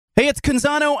Hey, it's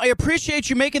Canzano. I appreciate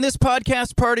you making this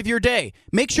podcast part of your day.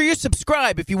 Make sure you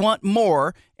subscribe if you want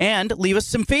more and leave us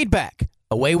some feedback.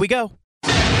 Away we go.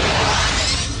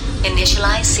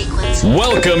 Initialize sequence.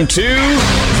 Welcome to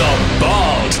The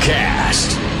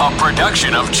Baldcast, a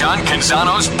production of John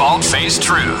Canzano's Bald-Faced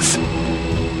Truth.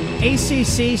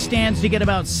 ACC stands to get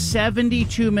about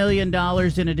 $72 million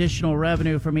in additional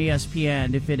revenue from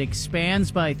ESPN if it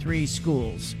expands by 3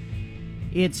 schools.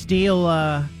 Its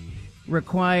deal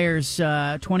requires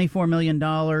 $24 million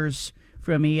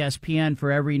from ESPN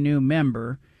for every new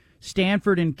member.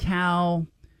 Stanford and Cal,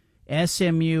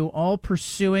 SMU, all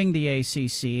pursuing the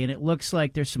ACC, and it looks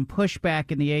like there's some pushback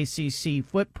in the ACC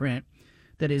footprint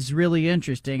that is really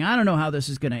interesting. I don't know how this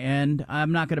is going to end.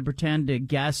 I'm not going to pretend to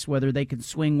guess whether they can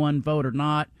swing one vote or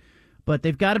not, but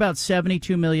they've got about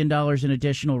 $72 million in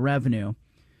additional revenue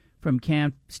from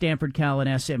Stanford, Cal,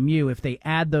 and SMU if they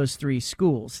add those 3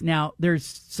 schools. Now, there's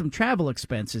some travel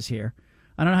expenses here.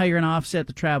 I don't know how you're going to offset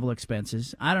the travel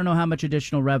expenses. I don't know how much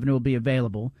additional revenue will be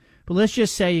available. But let's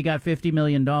just say you got $50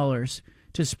 million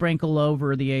to sprinkle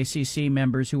over the ACC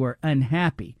members who are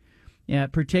unhappy. Yeah,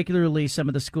 particularly some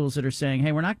of the schools that are saying,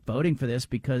 hey, we're not voting for this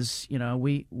because, you know,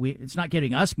 we it's not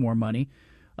giving us more money.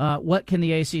 What can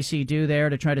the ACC do there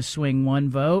to try to swing one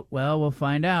vote? Well, we'll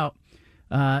find out.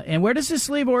 And where does this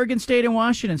leave Oregon State and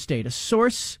Washington State? A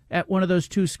source at one of those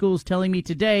 2 schools telling me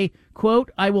today,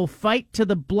 quote, I will fight to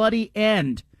the bloody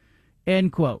end,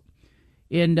 end quote.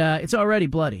 And it's already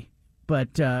bloody.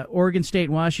 But Oregon State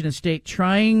and Washington State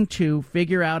trying to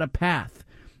figure out a path.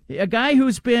 A guy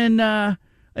who's been a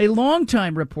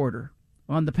longtime reporter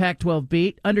on the Pac-12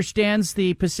 beat, understands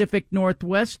the Pacific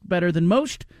Northwest better than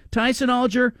most. Tyson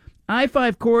Alger,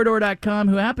 i5corridor.com,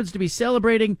 who happens to be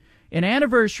celebrating an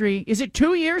anniversary. Is it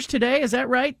 2 years today? Is that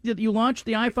right, that you launched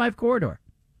the I-5 corridor?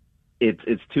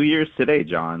 It's 2 years today,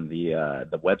 John.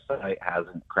 The website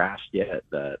hasn't crashed yet.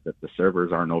 The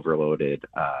servers aren't overloaded.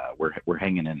 We're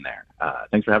hanging in there.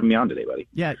 Thanks for having me on today, buddy.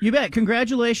 Yeah, you bet.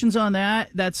 Congratulations on that.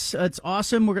 It's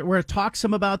awesome. We're going to talk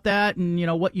some about that and you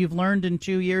know what you've learned in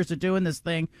 2 years of doing this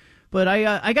thing. But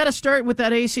I got to start with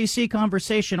that ACC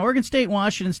conversation. Oregon State,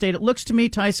 Washington State. It looks to me,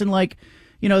 Tyson, like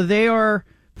they are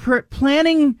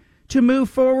planning to move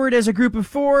forward as a group of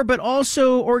 4, but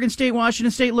also Oregon State, Washington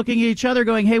State looking at each other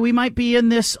going, hey, we might be in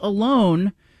this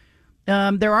alone.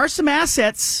 There are some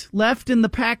assets left in the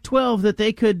Pac-12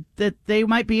 that they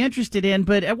might be interested in,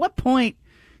 but at what point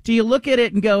do you look at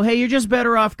it and go, hey, you're just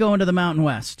better off going to the Mountain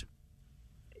West?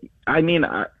 I mean,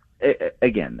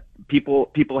 again,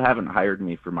 people haven't hired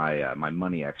me for my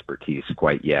money expertise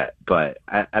quite yet, but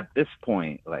at this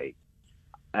point,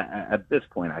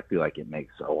 I feel like it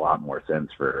makes a lot more sense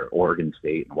for Oregon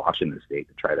State and Washington State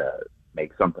to try to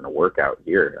make something to work out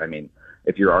here. I mean,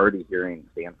 if you're already hearing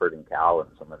Stanford and Cal and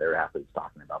some of their athletes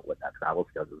talking about what that travel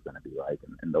schedule is going to be like,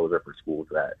 and those are for schools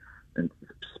that, and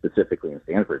specifically in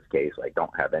Stanford's case,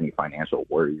 don't have any financial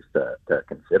worries to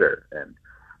consider. And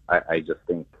I just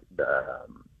think the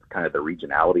kind of the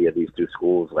regionality of these 2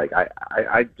 schools,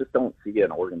 I just don't see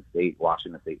an Oregon State,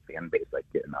 Washington State fan base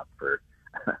getting up for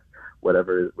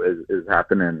whatever is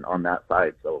happening on that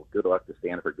side. So good luck to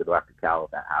Stanford, good luck to Cal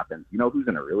if that happens. You know who's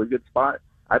in a really good spot?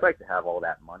 I'd like to have all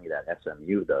that money that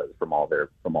SMU does from all their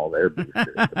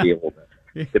boosters to be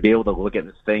able to look at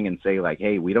this thing and say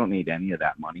hey, we don't need any of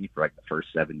that money for the first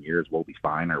 7 years. We'll be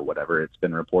fine, or whatever it's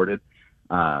been reported.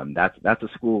 That's a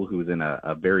school who's in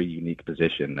a very unique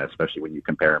position, especially when you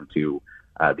compare them to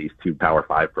these 2 Power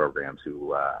 5 programs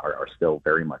who are still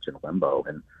very much in limbo.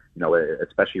 And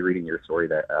especially reading your story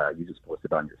that you just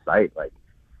posted on your site,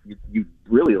 you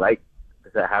really like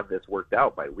to have this worked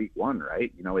out by week 1,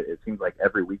 right? It seems like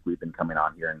every week we've been coming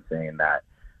on here and saying that,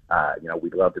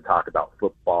 we'd love to talk about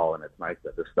football, and it's nice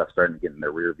that this stuff's starting to get in the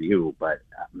rear view. But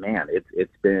man,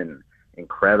 it's been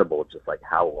incredible just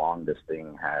how long this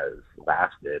thing has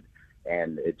lasted.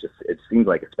 And it seems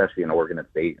like, especially in Oregon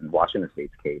State and Washington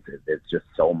State's case, it's just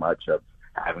so much of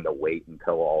having to wait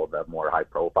until all the more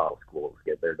high-profile schools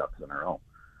get their ducks in a row.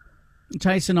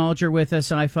 Tyson Alger with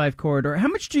us, I-5 Corridor. How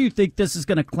much do you think this is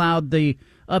going to cloud the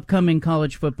upcoming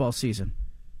college football season?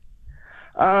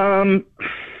 I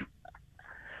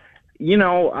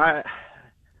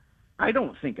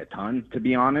don't think a ton, to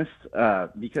be honest,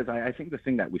 because I think the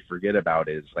thing that we forget about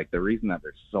is, like, the reason that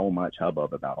there's so much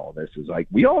hubbub about all this is, like,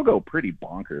 we all go pretty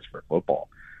bonkers for football.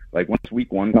 Like, once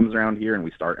week one comes around here and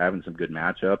we start having some good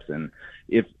matchups, and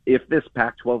if this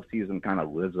Pac-12 season kind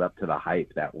of lives up to the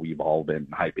hype that we've all been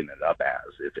hyping it up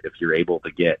as, if you're able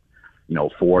to get, 4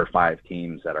 or 5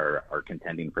 teams that are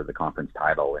contending for the conference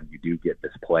title, and you do get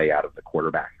this play out of the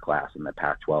quarterback class in the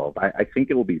Pac-12, I think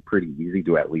it will be pretty easy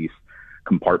to at least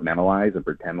compartmentalize and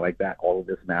pretend like that all of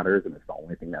this matters and it's the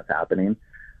only thing that's happening.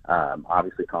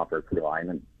 Obviously, conference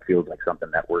realignment feels like something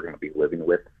that we're going to be living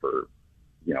with for,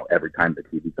 every time the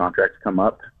TV contracts come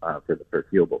up for the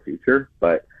foreseeable future.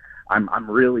 But I'm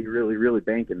really, really, really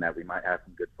banking that we might have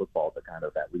some good football to kind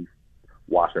of at least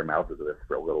wash our mouths of this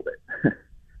for a little bit.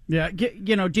 Yeah,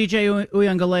 DJ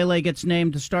Uiagalelei gets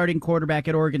named the starting quarterback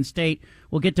at Oregon State.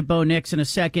 We'll get to Bo Nix in a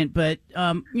second, but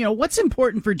what's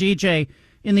important for DJ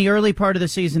in the early part of the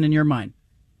season in your mind?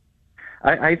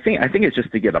 I think it's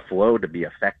just to get a flow, to be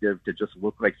effective, to just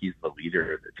look like he's the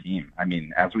leader of the team. I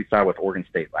mean, as we saw with Oregon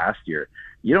State last year,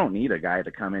 you don't need a guy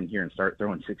to come in here and start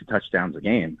throwing 6 touchdowns a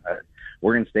game.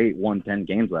 Oregon State won 10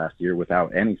 games last year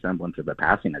without any semblance of a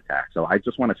passing attack. So I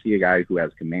just want to see a guy who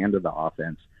has command of the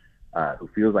offense, who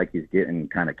feels like he's getting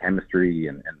kind of chemistry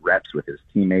and reps with his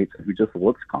teammates, who just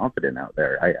looks confident out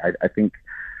there. I think,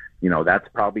 that's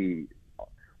probably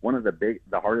one of the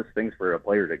hardest things for a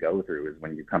player to go through is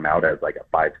when you come out as like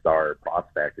a 5-star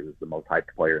prospect who's the most hyped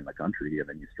player in the country, and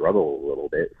then you struggle a little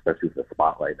bit, especially with the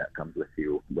spotlight that comes with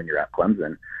you when you're at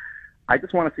Clemson. I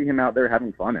just want to see him out there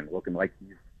having fun and looking like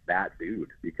he's that dude,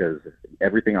 because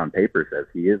everything on paper says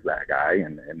he is that guy.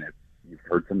 And if you've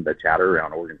heard some of the chatter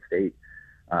around Oregon State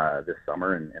this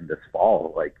summer and this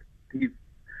fall, like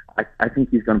I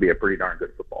think he's going to be a pretty darn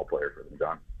good football player for them,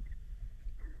 John.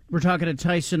 We're talking to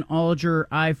Tyson Alger,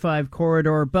 I-5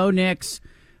 corridor. Bo Nix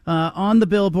on the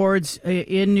billboards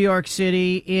in New York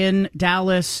City, in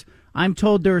Dallas. I'm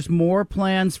told there's more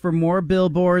plans for more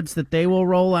billboards that they will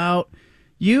roll out.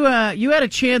 You had a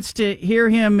chance to hear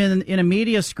him in a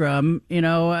media scrum.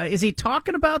 Is he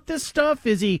talking about this stuff?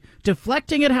 Is he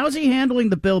deflecting it? How's he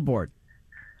handling the billboard?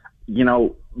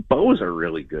 Bo's a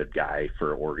really good guy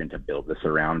for Oregon to build this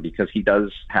around, because he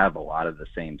does have a lot of the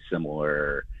same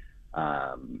similar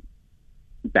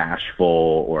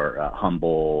bashful or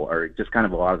humble, or just kind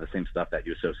of a lot of the same stuff that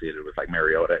you associated with like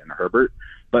Mariota and Herbert.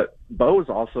 But Bo's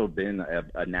also been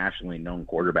a nationally known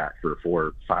quarterback for 4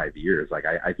 or 5 years. Like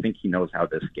I think he knows how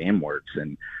this game works.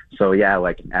 And so, yeah,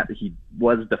 he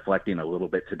was deflecting a little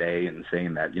bit today and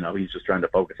saying that, he's just trying to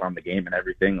focus on the game and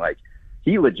everything. Like,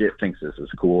 he legit thinks this is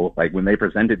cool. Like, when they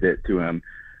presented it to him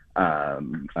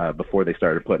before they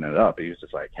started putting it up, he was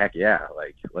just like, heck yeah,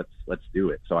 like let's do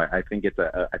it. So I think it's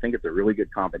a really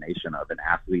good combination of an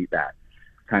athlete that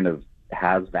kind of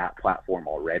has that platform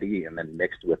already, and then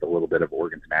mixed with a little bit of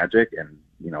Oregon's magic. And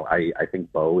I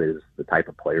think Bo is the type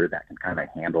of player that can kind of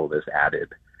handle this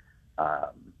added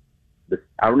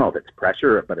I don't know if it's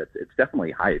pressure, but it's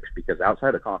definitely hype, because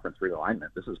outside of conference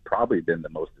realignment, this has probably been the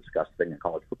most discussed thing in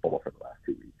college football for the last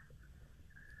 2 weeks.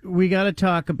 We got to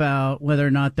talk about whether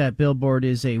or not that billboard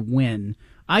is a win.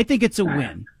 I think it's a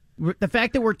win. The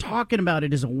fact that we're talking about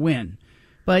it is a win.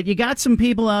 But you got some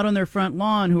people out on their front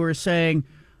lawn who are saying,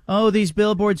 oh, these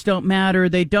billboards don't matter.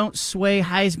 They don't sway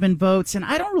Heisman votes. And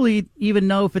I don't really even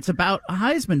know if it's about a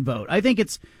Heisman vote. I think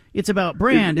it's about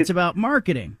brand. It's about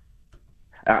marketing.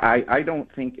 I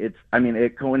don't think it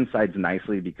coincides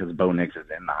nicely because Bo Nix is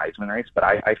in the Heisman race, but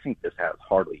I think this has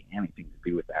hardly anything to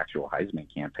do with the actual Heisman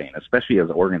campaign, especially as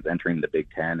Oregon's entering the Big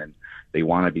Ten and they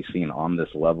want to be seen on this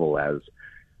level as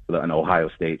an Ohio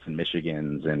States and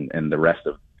Michigans and the rest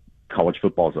of college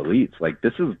football's elites. Like,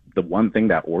 this is the one thing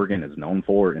that Oregon is known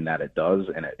for, and that it does,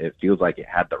 and it feels like it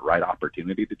had the right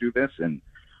opportunity to do this. And,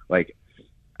 like,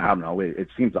 I don't know, it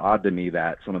seems odd to me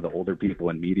that some of the older people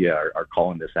in media are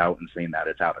calling this out and saying that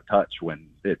it's out of touch, when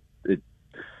it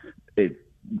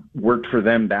worked for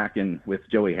them back with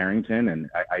Joey Harrington. And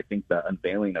I think the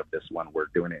unveiling of this one, we're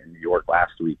doing it in New York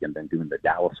last week and then doing the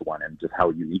Dallas one, and just how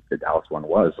unique the Dallas one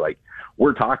was. Like,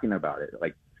 we're talking about it.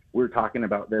 Like, we're talking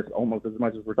about this almost as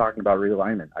much as we're talking about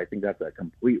realignment. I think that's a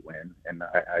complete win. And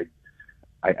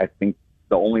I think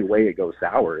the only way it goes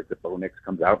sour is if Bo Nix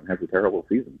comes out and has a terrible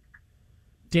season.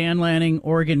 Dan Lanning,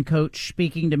 Oregon coach,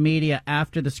 speaking to media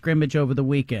after the scrimmage over the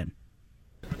weekend.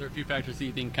 Are there a few factors that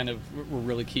you think kind of were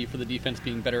really key for the defense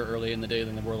being better early in the day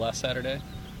than they were last Saturday?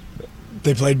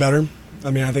 They played better.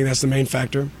 I mean, I think that's the main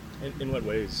factor. In what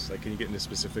ways? Like, can you get into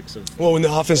specifics of? Well, when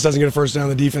the offense doesn't get a first down,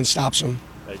 the defense stops them.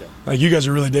 There you go. Like, you guys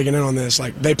are really digging in on this.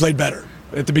 Like, they played better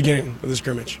at the beginning of the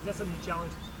scrimmage. Is that something you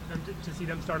challenge them to see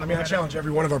them start? I mean, I challenge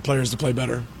every one of our players to play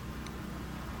better.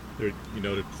 You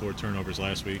noted 4 turnovers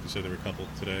last week. You said there were a couple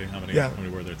today. How many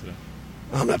were there today?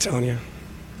 I'm not telling you.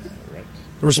 All right.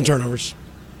 There were some turnovers.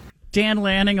 Dan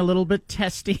Lanning, a little bit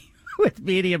testy with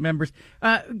media members.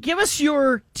 Give us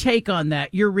your take on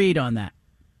that, your read on that.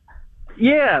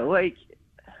 Yeah, like,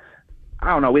 I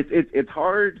don't know. It's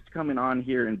hard coming on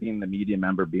here and being the media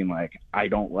member being like, I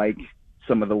don't like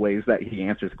some of the ways that he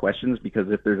answers questions, because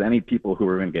if there's any people who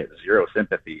are going to get zero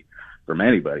sympathy from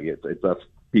anybody. It's us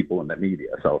people in the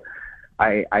media. So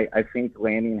I think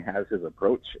Lanning has his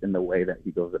approach in the way that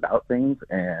he goes about things,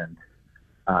 and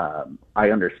I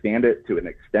understand it to an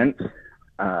extent.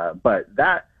 But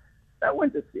that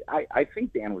went to see. I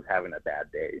think Dan was having a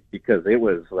bad day, because it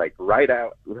was like right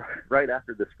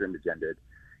after the scrimmage ended,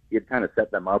 he had kind of set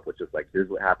them up with just like, here's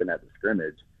what happened at the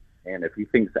scrimmage. And if he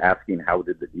thinks asking how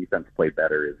did the defense play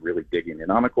better is really digging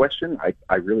in on a question,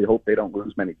 I really hope they don't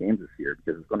lose many games this year,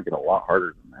 because it's going to get a lot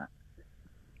harder than that.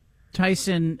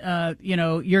 Tyson,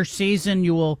 your season,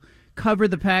 you will cover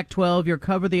the Pac-12, you'll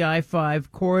cover the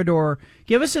I-5 corridor.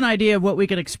 Give us an idea of what we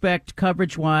can expect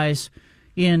coverage-wise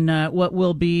in what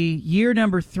will be year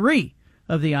number 3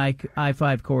 of the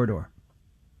I-5 corridor.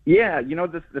 Yeah,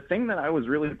 the thing that I was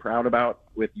really proud about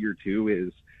with year 2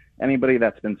 is anybody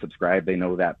that's been subscribed, they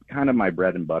know that kind of my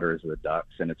bread and butter is the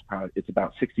Ducks, and it's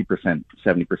about 60%,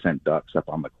 70% Ducks up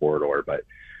on the corridor. But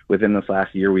within this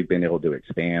last year, we've been able to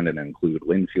expand and include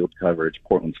Linfield coverage,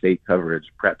 Portland State coverage,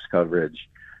 Preps coverage.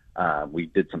 We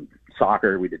did some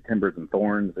soccer, we did Timbers and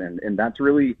Thorns, and that's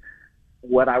really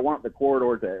what I want the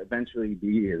corridor to eventually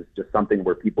be, is just something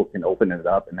where people can open it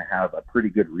up and have a pretty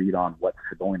good read on what's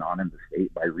going on in the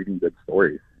state by reading good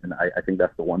stories. And I think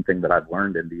that's the one thing that I've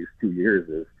learned in these 2 years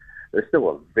is there's still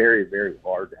a very, very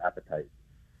large appetite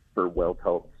for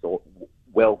well-told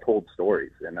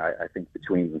stories. And I think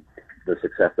between the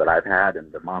success that I've had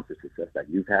and the monster success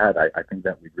that you've had, I think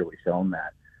that we've really shown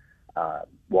that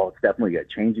while it's definitely a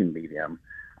changing medium,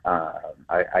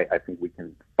 I think we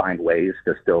can find ways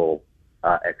to still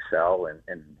excel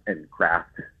and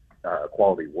craft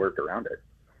quality work around it.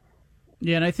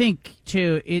 Yeah, and I think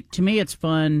to me it's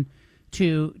fun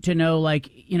to know,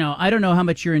 like, I don't know how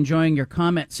much you're enjoying your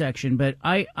comment section, but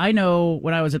I know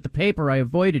when I was at the paper I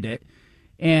avoided it,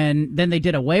 and then they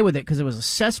did away with it because it was a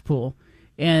cesspool.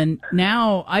 And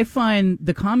now I find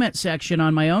the comment section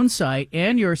on my own site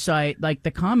and your site, like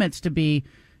the comments, to be,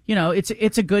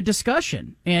 it's a good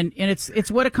discussion, and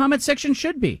it's what a comment section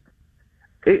should be.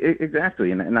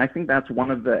 Exactly, and I think that's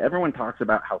one of everyone talks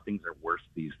about how things are worse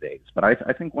these days, but I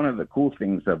think one of the cool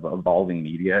things of evolving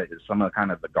media is some of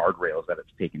kind of the guardrails that it's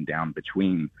taken down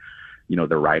between,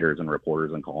 the writers and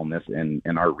reporters and columnists and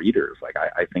our readers. Like,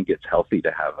 I think it's healthy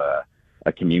to have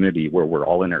a community where we're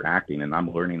all interacting, and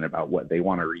I'm learning about what they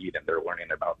want to read, and they're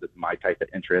learning about my type of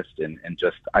interest, and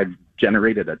just I've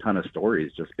generated a ton of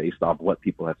stories just based off what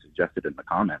people have suggested in the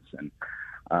comments, and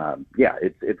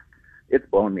it's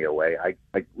blown me away.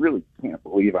 I really can't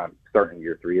believe I'm starting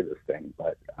year 3 of this thing,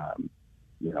 but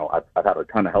I've had a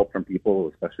ton of help from people,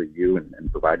 especially you,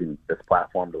 and providing this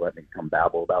platform to let me come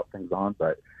babble about things on.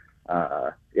 But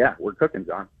we're cooking,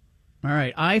 John. All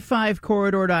right,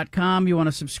 i5corridor.com. You want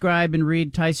to subscribe and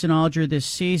read Tyson Alger this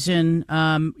season.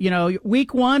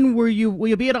 Week 1, will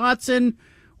you be at Autzen?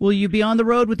 Will you be on the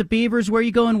road with the Beavers? Where are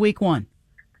you going week 1?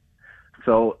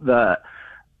 So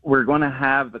we're going to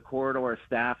have the corridor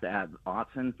staffed at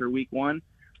Autzen for week 1.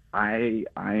 I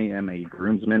am a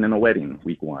groomsman in a wedding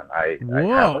week 1. I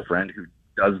have a friend who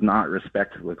does not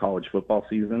respect the college football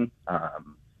season.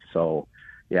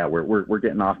 We're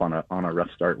getting off on a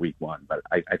rough start week 1, but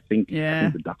I think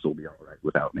the Ducks will be all right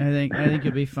without me. I think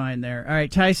you'll be fine there. All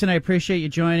right, Tyson, I appreciate you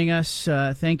joining us.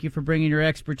 Thank you for bringing your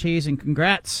expertise, and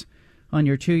congrats on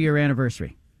your 2-year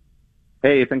anniversary.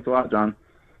 Hey, thanks a lot, John.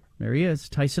 There he is,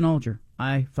 Tyson Alger,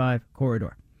 I-5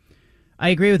 Corridor. I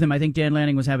agree with him. I think Dan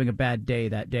Lanning was having a bad day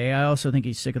that day. I also think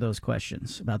he's sick of those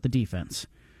questions about the defense.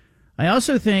 I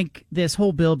also think this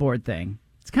whole billboard thing,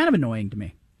 it's kind of annoying to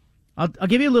me. I'll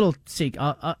give you a little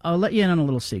I'll let you in on a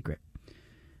little secret.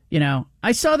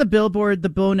 I saw the billboard, the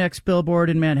Bonex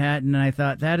billboard in Manhattan, and I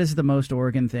thought, that is the most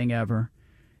Oregon thing ever.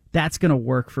 That's going to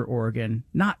work for Oregon.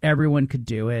 Not everyone could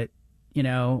do it.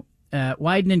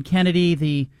 Wyden and Kennedy,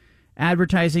 the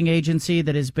advertising agency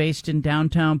that is based in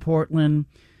downtown Portland,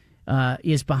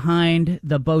 is behind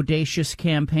the Bodacious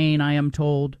campaign, I am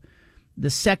told. The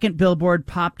second billboard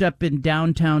popped up in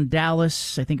downtown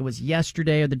Dallas. I think it was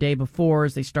yesterday or the day before,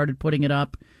 as they started putting it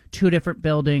up. 2 different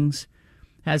buildings.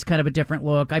 Has kind of a different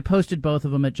look. I posted both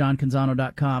of them at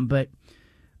johncanzano.com, but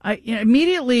I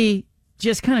immediately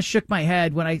just kind of shook my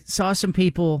head when I saw some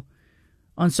people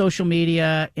on social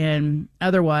media and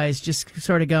otherwise just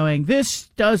sort of going, this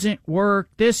doesn't work.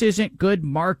 This isn't good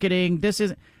marketing.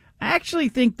 I actually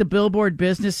think the billboard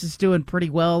business is doing pretty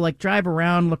well. Like, drive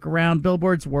around, look around.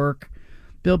 Billboards work.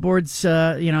 Billboards,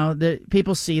 the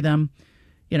people see them,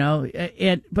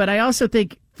 but I also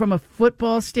think from a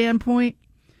football standpoint,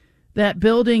 that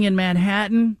building in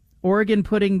Manhattan, Oregon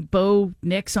putting Bo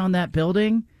Nix on that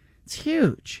building, it's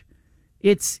huge.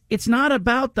 It's not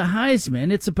about the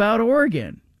Heisman. It's about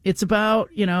Oregon. It's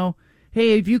about,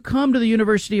 hey, if you come to the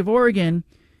University of Oregon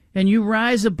and you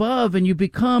rise above and you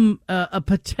become a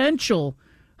potential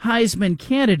Heisman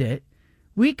candidate,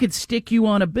 we could stick you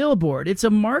on a billboard. It's a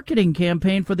marketing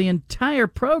campaign for the entire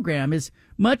program, as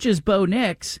much as Bo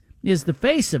Nix is the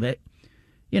face of it.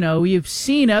 You know, you've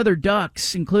seen other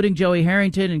Ducks, including Joey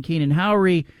Harrington and Keenan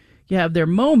Howery, you have their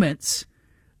moments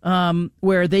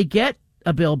where they get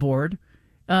a billboard.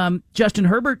 Justin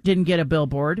Herbert didn't get a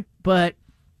billboard, but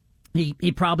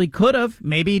he probably could have.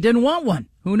 Maybe he didn't want one.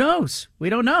 Who knows? We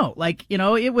don't know. Like, you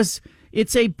know, it's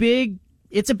a big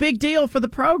deal for the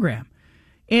program.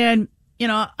 And, you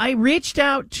know, I reached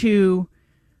out to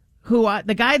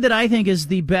the guy that I think is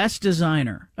the best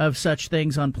designer of such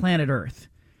things on planet Earth.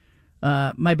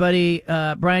 My buddy,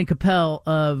 Brian Capel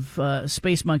of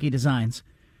Space Monkey Designs.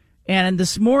 And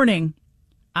this morning,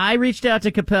 I reached out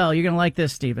to Capel. You're going to like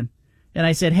this, Stephen. And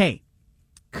I said, hey,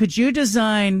 could you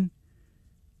design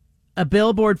a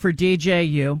billboard for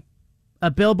DJU,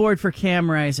 a billboard for Cam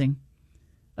Rising,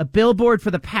 a billboard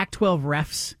for the Pac-12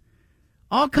 refs,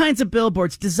 all kinds of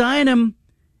billboards, design them,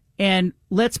 and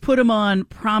let's put them on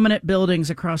prominent buildings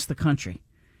across the country.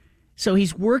 So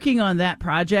he's working on that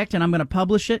project, and I'm going to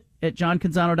publish it at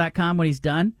johncanzano.com when he's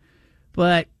done.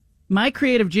 But my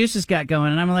creative juices got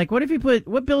going, and I'm like,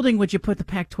 what building would you put the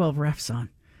Pac-12 refs on?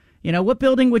 You know, what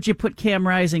building would you put Cam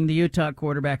Rising, the Utah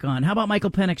quarterback, on? How about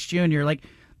Michael Penix Jr.? Like,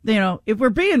 you know, if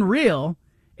we're being real,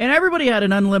 and everybody had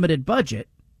an unlimited budget,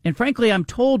 and frankly, I'm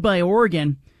told by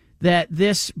Oregon that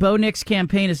this Bo Nix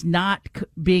campaign is not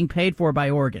being paid for by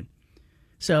Oregon.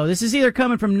 So this is either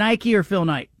coming from Nike or Phil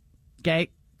Knight, okay?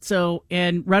 So,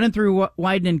 and running through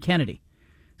Wyden and Kennedy.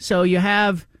 So you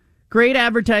have great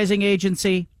advertising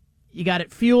agency. You got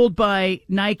it fueled by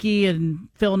Nike and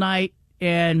Phil Knight,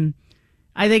 and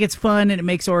I think it's fun and it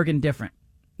makes Oregon different.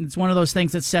 It's one of those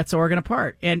things that sets Oregon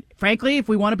apart. And frankly, if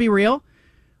we want to be real,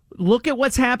 look at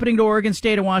what's happening to Oregon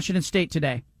State and Washington State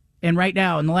today. And right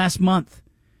now, in the last month,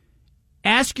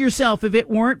 ask yourself, if it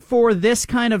weren't for this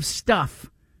kind of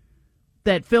stuff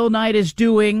that Phil Knight is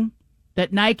doing,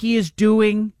 that Nike is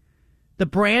doing, the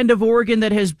brand of Oregon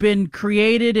that has been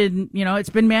created and, you know,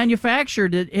 it's been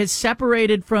manufactured, it is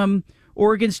separated from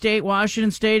Oregon State,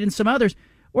 Washington State, and some others,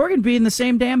 Oregon be in the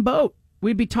same damn boat.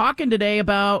 We'd be talking today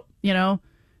about, you know,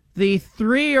 the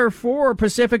 3 or 4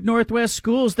 Pacific Northwest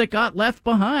schools that got left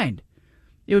behind.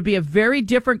 It would be a very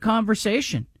different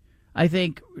conversation, I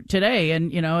think, today.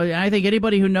 And, you know, I think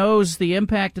anybody who knows the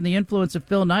impact and the influence of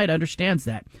Phil Knight understands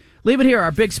that. Leave it here.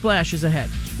 Our big splash is ahead.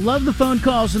 Love the phone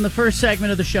calls in the first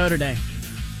segment of the show today.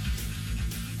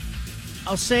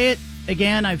 I'll say it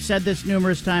again. I've said this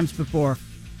numerous times before.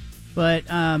 But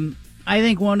I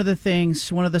think one of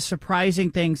the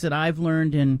surprising things that I've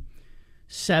learned in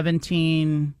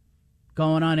 17,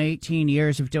 going on 18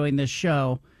 years of doing this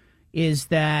show is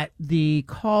that the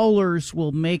callers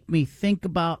will make me think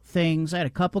about things. I had a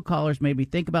couple callers made me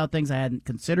think about things I hadn't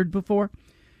considered before.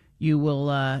 You will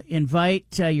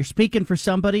invite, you're speaking for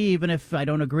somebody, even if I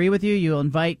don't agree with you, you'll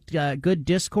invite good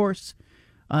discourse.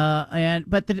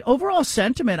 But the overall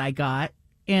sentiment I got,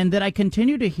 and that I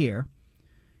continue to hear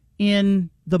in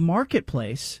the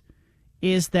marketplace,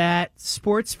 is that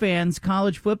sports fans,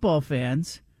 college football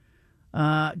fans,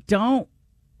 don't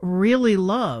really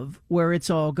love where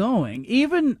it's all going.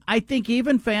 I think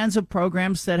even fans of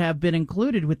programs that have been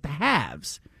included with the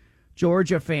haves,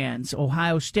 Georgia fans,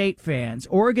 Ohio State fans,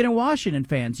 Oregon and Washington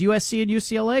fans, USC and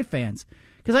UCLA fans.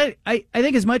 Because I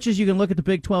think as much as you can look at the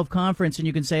Big 12 conference and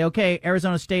you can say, okay,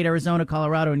 Arizona State, Arizona,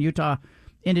 Colorado, and Utah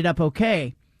ended up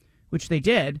okay, which they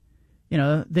did. You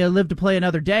know, they'll live to play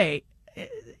another day.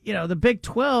 You know, the Big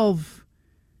 12,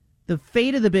 the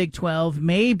fate of the Big 12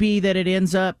 may be that it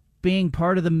ends up being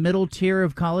part of the middle tier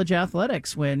of college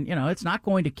athletics when, you know, it's not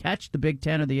going to catch the Big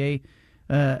 10 or the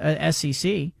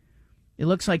SEC. It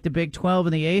looks like the Big 12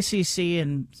 and the ACC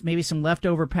and maybe some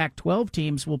leftover Pac-12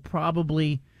 teams will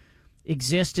probably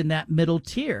exist in that middle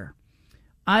tier.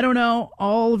 I don't know.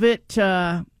 All of it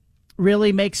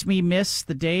really makes me miss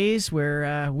the days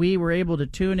where we were able to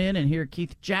tune in and hear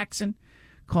Keith Jackson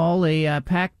call a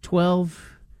Pac-12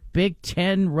 Big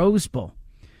 10 Rose Bowl.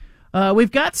 We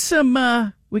got some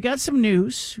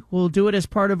news. We'll do it as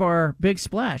part of our big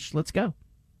splash. Let's go.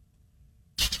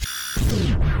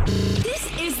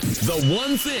 This is the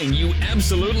one thing you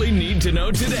absolutely need to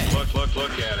know today. Look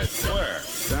at it. Where?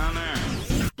 Down there.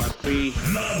 Must be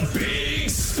the Big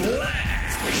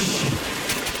Splash.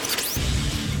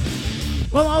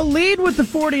 Well, I'll lead with the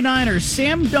 49ers.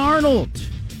 Sam Darnold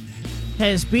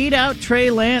has beat out Trey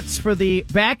Lance for the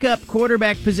backup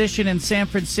quarterback position in San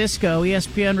Francisco.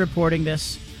 ESPN reporting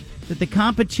this, that the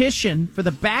competition for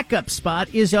the backup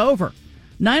spot is over.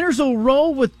 Niners will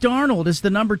roll with Darnold as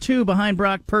the number 2 behind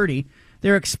Brock Purdy.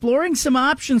 They're exploring some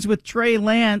options with Trey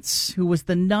Lance, who was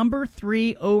the number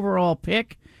 3 overall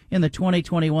pick in the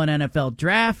 2021 NFL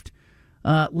Draft.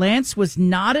 Lance was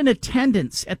not in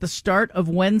attendance at the start of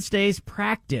Wednesday's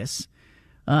practice.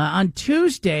 On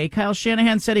Tuesday, Kyle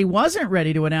Shanahan said he wasn't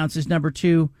ready to announce his number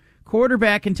 2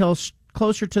 quarterback until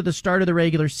closer to the start of the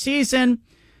regular season.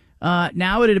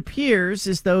 Now it appears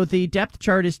as though the depth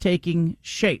chart is taking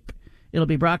shape. It'll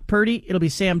be Brock Purdy. It'll be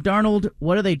Sam Darnold.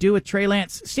 What do they do with Trey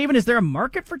Lance? Steven, is there a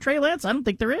market for Trey Lance? I don't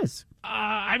think there is.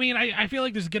 I feel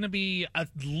like there's going to be a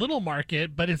little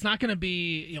market, but it's not going to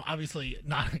be, obviously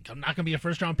not going to be a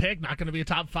first-round pick, not going to be a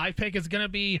top 5 pick. It's going to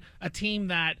be a team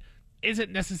that isn't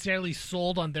necessarily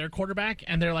sold on their quarterback,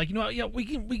 and they're like, we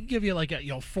can give you like a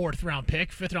 4th-round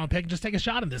pick, 5th-round pick, and just take a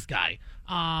shot on this guy.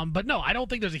 But no, I don't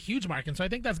think there's a huge market, so I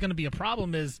think that's going to be a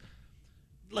problem. Is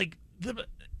like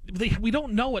we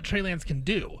don't know what Trey Lance can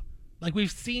do. Like,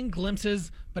 we've seen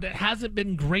glimpses, but it hasn't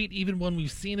been great even when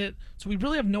we've seen it. So we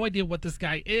really have no idea what this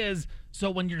guy is.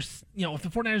 So when if the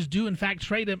 49ers do in fact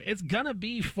trade him, it's going to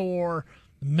be for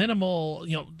minimal,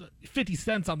 50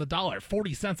 cents on the dollar,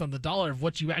 40 cents on the dollar of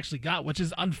what you actually got, which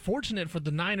is unfortunate for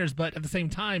the Niners, but at the same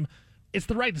time, it's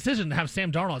the right decision to have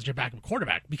Sam Darnold as your backup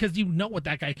quarterback because you know what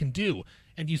that guy can do.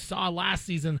 And you saw last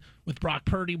season with Brock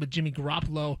Purdy, with Jimmy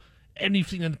Garoppolo, and you've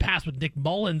seen in the past with Nick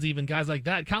Mullins, even guys like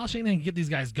that. Kyle Shanahan can get these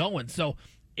guys going. So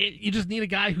you just need a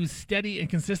guy who's steady and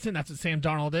consistent. That's what Sam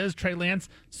Darnold is. Trey Lance,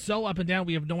 so up and down.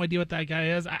 We have no idea what that guy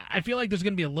is. I feel like there's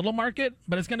going to be a little market,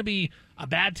 but it's going to be a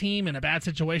bad team and a bad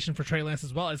situation for Trey Lance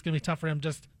as well. It's going to be tough for him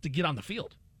just to get on the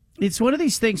field. It's one of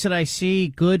these things that I see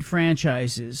good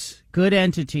franchises, good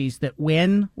entities that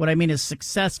win. What I mean is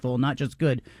successful, not just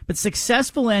good, but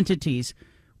successful entities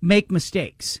make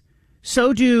mistakes.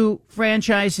 So do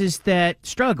franchises that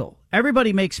struggle.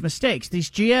 Everybody makes mistakes.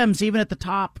 These GMs, even at the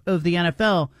top of the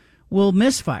NFL, will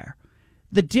misfire.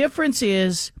 The difference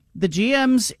is the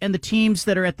GMs and the teams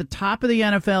that are at the top of the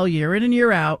NFL year in and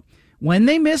year out, when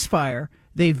they misfire,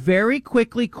 they very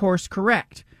quickly course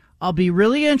correct. I'll be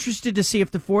really interested to see if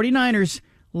the 49ers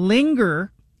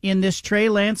linger in this Trey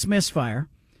Lance misfire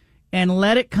and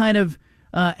let it kind of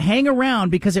hang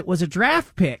around because it was a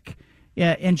draft pick.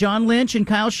 Yeah, and John Lynch and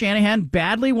Kyle Shanahan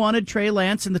badly wanted Trey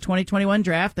Lance in the 2021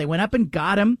 draft. They went up and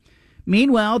got him.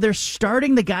 Meanwhile, they're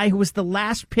starting the guy who was the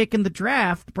last pick in the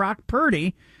draft, Brock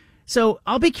Purdy. So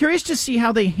I'll be curious to see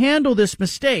how they handle this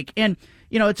mistake. And,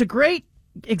 it's a great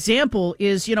example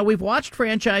is, we've watched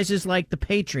franchises like the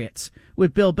Patriots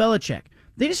with Bill Belichick.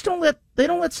 They just don't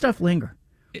let stuff linger.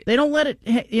 They don't let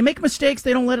it. You make mistakes.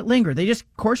 They don't let it linger. They just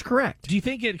course correct. Do you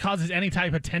think it causes any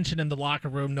type of tension in the locker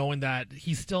room knowing that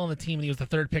he's still on the team and he was the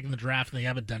 3rd pick in the draft and they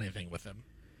haven't done anything with him?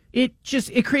 It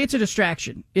creates a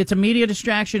distraction. It's a media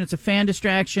distraction. It's a fan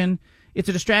distraction. It's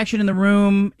a distraction in the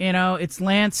room. It's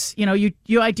Lance.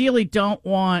 You ideally don't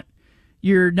want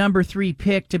your number 3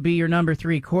 pick to be your number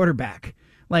 3 quarterback.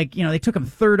 Like, they took him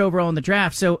 3rd overall in the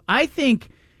draft. So I think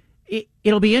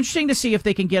it'll be interesting to see if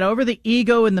they can get over the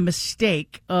ego and the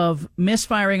mistake of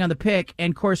misfiring on the pick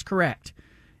and course correct.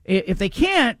 If they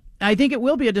can't, I think it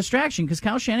will be a distraction because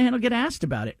Kyle Shanahan will get asked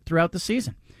about it throughout the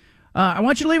season. I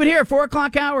want you to leave it here. 4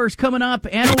 o'clock hour is coming up.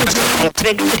 Anna will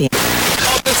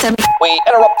We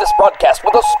interrupt this broadcast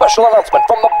with a special announcement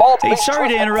from the Bald Face. Hey, sorry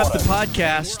to interrupt the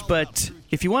podcast, but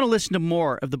if you want to listen to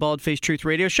more of the Bald Face Truth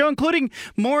Radio Show, including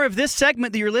more of this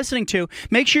segment that you're listening to,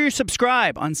 make sure you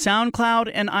subscribe on SoundCloud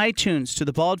and iTunes to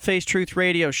the Bald Face Truth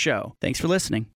Radio Show. Thanks for listening.